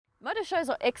Motor shows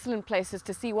are excellent places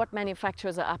to see what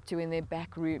manufacturers are up to in their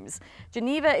back rooms.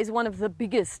 Geneva is one of the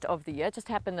biggest of the year, just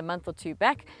happened a month or two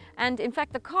back. And in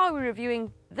fact, the car we're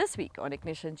reviewing this week on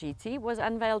Ignition GT was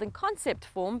unveiled in concept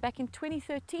form back in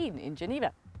 2013 in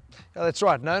Geneva. Yeah, that's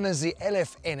right. Known as the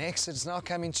NX, it's now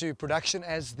come into production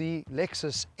as the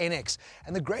Lexus NX.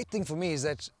 And the great thing for me is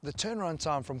that the turnaround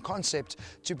time from concept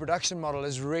to production model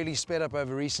has really sped up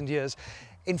over recent years.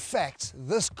 In fact,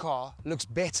 this car looks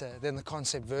better than the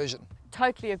concept version.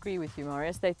 Totally agree with you,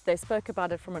 Marius. They spoke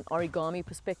about it from an origami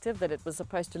perspective, that it was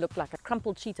supposed to look like a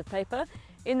crumpled sheet of paper.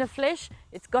 In the flesh,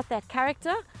 it's got that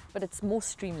character, but it's more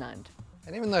streamlined.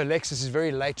 And even though Lexus is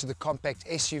very late to the compact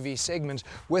SUV segment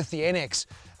with the NX,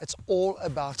 it's all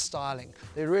about styling.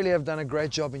 They really have done a great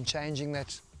job in changing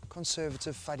that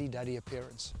conservative fuddy-duddy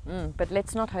appearance. But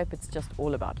let's not hope it's just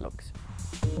all about looks.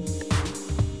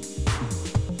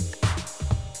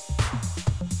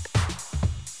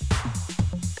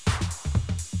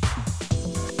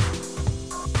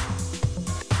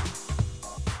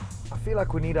 I feel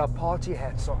like we need our party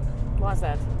hats on. Why's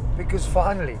that? Because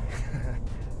finally,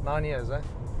 9 years, eh?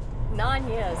 9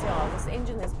 years, yeah. This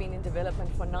engine has been in development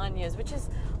for 9 years, which is,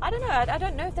 I don't know. I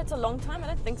don't know if that's a long time. I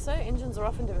don't think so. Engines are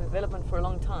often in development for a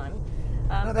long time.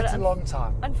 No, that's a long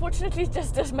time. Unfortunately, it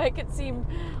just does make it seem,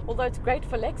 although it's great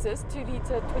for Lexus,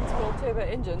 2-litre twin-scroll turbo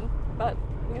engine, but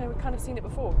you know, we've kind of seen it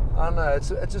before. I know, it's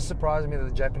just surprising me that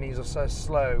the Japanese are so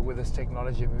slow with this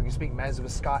technology. I mean, we can speak Mazda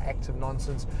with Sky Active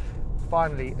nonsense.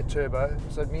 Finally a turbo,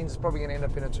 so it means it's probably going to end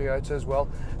up in a Toyota as well,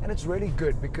 and it's really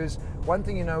good because one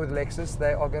thing you know with Lexus,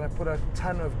 they are going to put a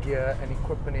ton of gear and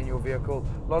equipment in your vehicle,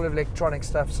 a lot of electronic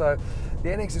stuff. So the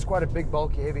NX is quite a big,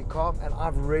 bulky, heavy car, and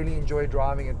I've really enjoyed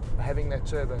driving it, having that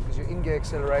turbo, because your in-gear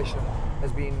acceleration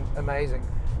has been amazing.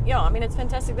 Yeah, I mean, it's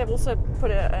fantastic. They've also put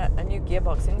a new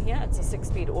gearbox in here. It's a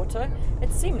 6-speed auto.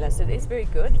 It's seamless. It is very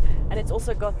good. And it's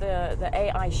also got the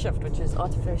AI shift, which is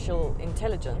artificial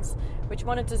intelligence, which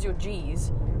monitors your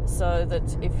Gs so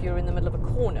that if you're in the middle of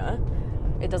a corner,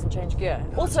 it doesn't change gear.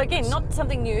 Also, again, not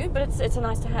something new, but it's a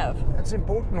nice to have. It's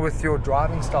important with your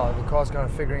driving style. The car's kind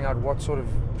of figuring out what sort of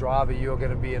driver you're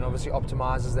going to be, and obviously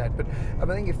optimizes that. But I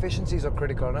think efficiencies are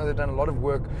critical. I know they've done a lot of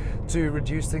work to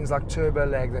reduce things like turbo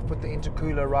lag. They've put the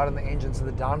intercooler right on the engine, so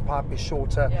the downpipe is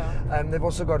shorter. Yeah. They've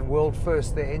also got world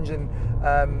first, their engine,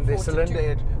 their cylinder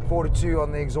head 4-2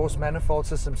 on the exhaust manifold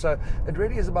system. So it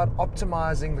really is about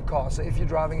optimizing the car. So if you're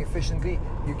driving efficiently,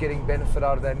 you're getting benefit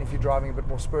out of that, and if you're driving a bit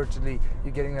more spiritedly,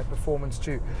 you're getting that performance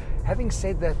too. Having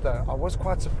said that though, I was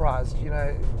quite surprised. You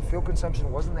know, fuel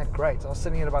consumption wasn't that great. I was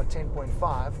sitting at about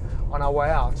 10.5 on our way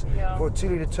out. Yeah. For a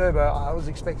 2-litre turbo, I was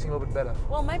expecting a little bit better.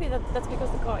 Well, maybe that's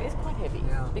because the car is quite heavy.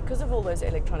 Yeah. Because of all those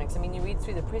electronics. I mean, you read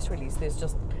through the press release, there's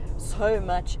just so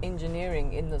much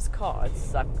engineering in this car.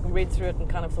 I read through it and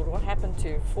kind of thought, what happened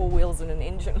to 4 wheels and an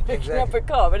engine making up a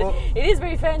car? But well, it is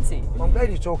very fancy. Well, I'm glad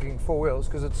you're talking 4 wheels,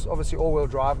 because it's obviously all-wheel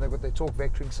drive, and they've got their torque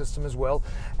vectoring system as well.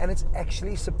 And it's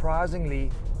actually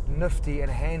surprisingly nifty and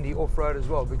handy off-road as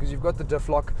well, because you've got the diff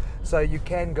lock, so you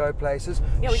can go places.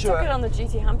 Yeah, we took it on the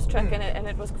GT Humps track, and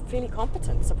it was fairly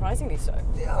competent, surprisingly so.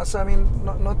 Yeah, so I mean,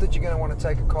 not that you're going to want to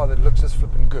take a car that looks as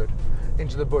flippin' good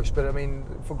into the bush, but I mean,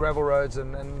 for gravel roads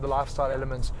and the lifestyle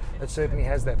elements, it certainly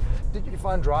has that. Did you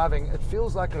find driving, it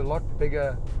feels like a lot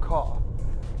bigger car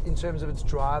in terms of its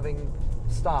driving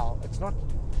style. It's not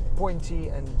pointy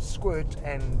and squirt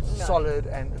and solid,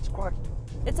 and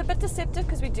it's a bit deceptive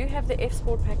because we do have the F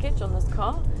Sport package on this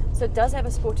car, so it does have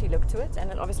a sporty look to it, and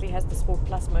it obviously has the Sport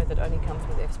Plus mode that only comes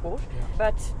with F Sport. Yeah.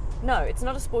 But no, it's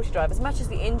not a sporty drive. As much as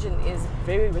the engine is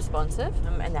very responsive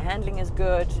and the handling is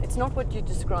good, it's not what you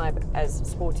describe as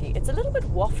sporty. It's a little bit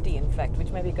wafty, in fact, which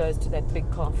maybe goes to that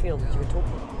big car feel that you were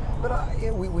talking about.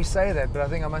 But we say that, but I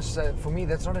think I must say, for me,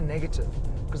 that's not a negative.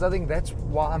 Because I think that's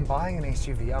why I'm buying an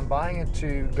SUV. I'm buying it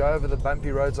to go over the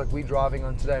bumpy roads like we're driving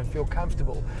on today and feel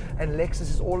comfortable. And Lexus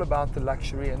is all about the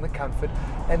luxury and the comfort.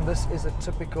 And this is a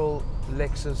typical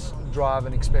Lexus drive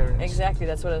and experience. Exactly,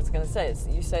 that's what I was going to say.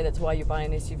 You say that's why you buy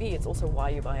an SUV. It's also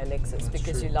why you buy a Lexus, that's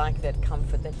because true. You like that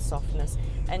comfort, that softness.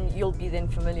 And you'll be then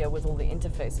familiar with all the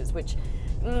interfaces, which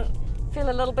feel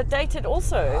a little bit dated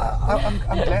also.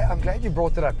 I'm glad you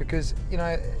brought that up, because, you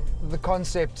know, the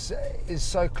concept is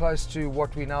so close to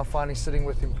what we're now finally sitting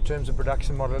with in terms of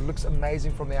production model. It looks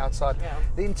amazing from the outside. Yeah.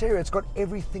 The interior, it's got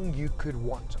everything you could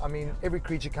want. I mean, every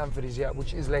creature comfort is here,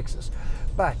 which is Lexus.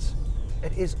 But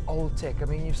it is old tech. I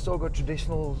mean, you've still got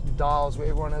traditional dials where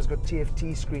everyone has got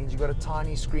TFT screens. You've got a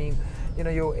tiny screen. You know,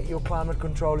 your climate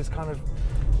control is kind of...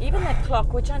 Even that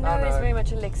clock, which I know is very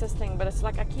much a Lexus thing, but it's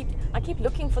like I keep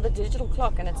looking for the digital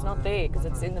clock and it's not there because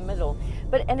it's in the middle.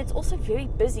 And it's also very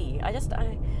busy.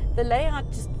 The layout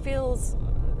just feels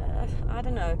I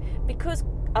don't know, because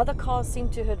other cars seem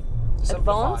to have Simplified.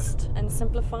 advanced and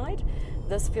simplified.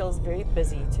 This feels very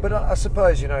busy to But me. I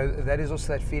suppose, you know, that is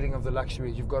also that feeling of the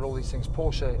luxury. You've got all these things.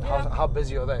 Porsche, Yeah. how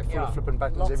busy are they? Full Yeah. of flipping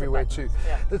buttons Lots of everywhere buttons, too.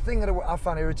 yeah. The thing that I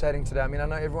find irritating today, I mean, I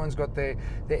know everyone's got their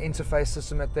interface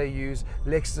system that they use.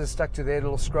 Lexus is stuck to their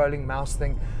little scrolling mouse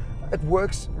thing. It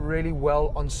works really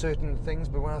well on certain things,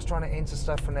 but when I was trying to enter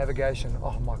stuff for navigation,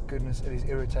 oh my goodness, it is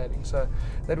irritating. So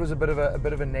that was a bit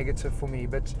of a negative for me.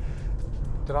 But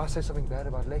did I say something bad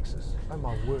about Lexus? Oh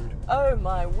my word. Oh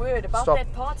my word, about Stop.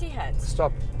 that party hat.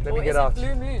 Stop. Let Or me get is out. it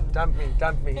Blue Moon? Dump me,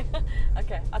 dump me.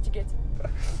 Okay, out you get.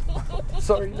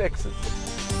 Sorry, Lexus.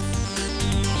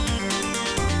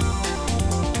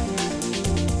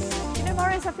 You know,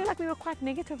 Marius, I feel like we were quite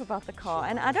negative about the car,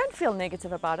 and I don't feel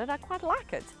negative about it. I quite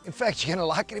like it. In fact, you're going to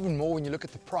like it even more when you look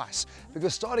at the price,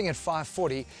 because starting at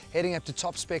 $540, heading up to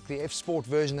top spec, the F Sport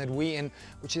version that we're in,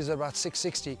 which is about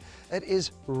 $660, it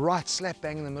is right slap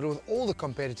bang in the middle with all the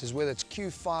competitors, whether it's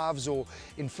Q5s or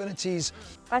Infinities.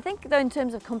 I think, though, in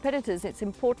terms of competitors, it's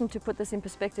important to put this in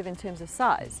perspective in terms of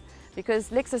size, because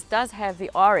Lexus does have the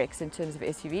RX in terms of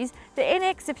SUVs. The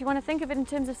NX, if you want to think of it in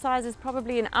terms of size, is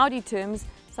probably in Audi terms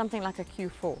something like a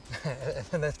Q4.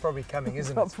 And that's probably coming,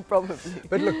 isn't it? Probably.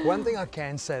 But look, one thing I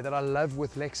can say that I love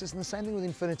with Lexus, and the same thing with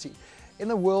Infiniti,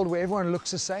 in a world where everyone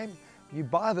looks the same, you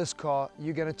buy this car,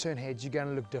 you're going to turn heads, you're going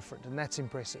to look different, and that's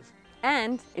impressive.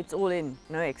 And it's all in,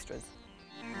 no extras.